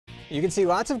You can see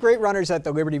lots of great runners at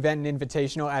the Liberty-Benton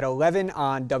Invitational at 11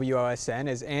 on WOSN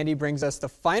as Andy brings us the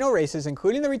final races,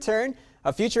 including the return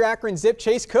of future Akron Zip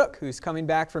Chase Cook, who's coming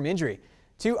back from injury.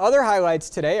 Two other highlights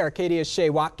today: Arcadia's Shea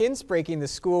Watkins breaking the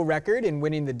school record and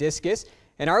winning the discus,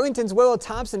 and Arlington's Willow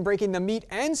Thompson breaking the meet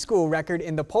and school record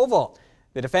in the pole vault.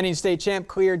 The defending state champ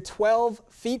cleared 12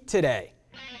 feet today.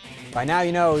 By now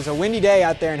you know it was a windy day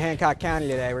out there in Hancock County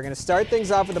today. We're going to start things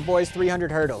off with the boys'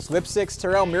 300 hurdles. Lipsick's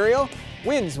Terrell Muriel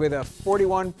wins with a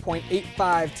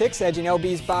 41.85 ticks, edging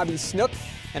LB's Bobby Snook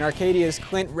and Arcadia's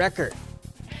Clint Record.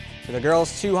 For the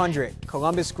girls' 200,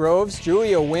 Columbus Grove's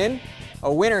Julia Wynn,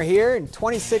 a winner here in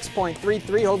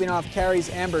 26.33, holding off Cary's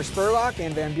Amber Spurlock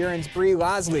and Van Buren's Bree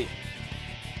Losley.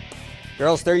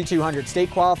 Girls 3200, state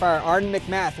qualifier Arden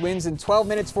McMath wins in 12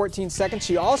 minutes 14 seconds.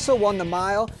 She also won the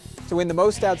mile to win the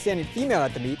most outstanding female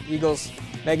at the meet. Eagles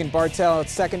Megan Bartell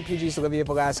second, PG's Olivia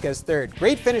Velasquez third.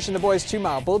 Great finish in the boys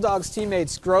 2-mile. Bulldogs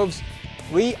teammates Groves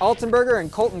Lee Altenberger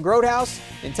and Colton Grotehouse.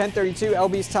 In 10:32,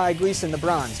 LB's Ty Gleason the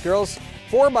bronze. Girls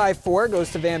 4x4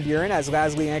 goes to Van Buren as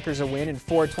Lasley anchors a win in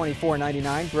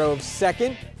 4:24.99. Groves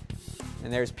second,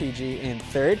 and there's PG in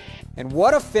third. And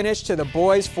what a finish to the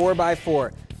boys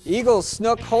 4x4. Eagles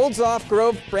Snook holds off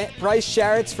Grove Bryce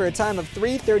Sharretts for a time of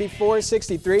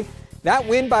 3:34.63. That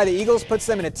win by the Eagles puts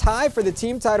them in a tie for the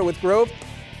team title with Grove.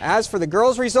 As for the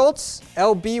girls' results,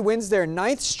 LB wins their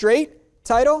 9th straight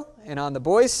title, and on the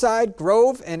boys' side,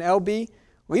 Grove and LB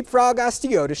leapfrog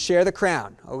Ostillo to share the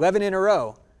crown, 11 in a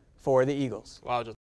row for the Eagles. Wow,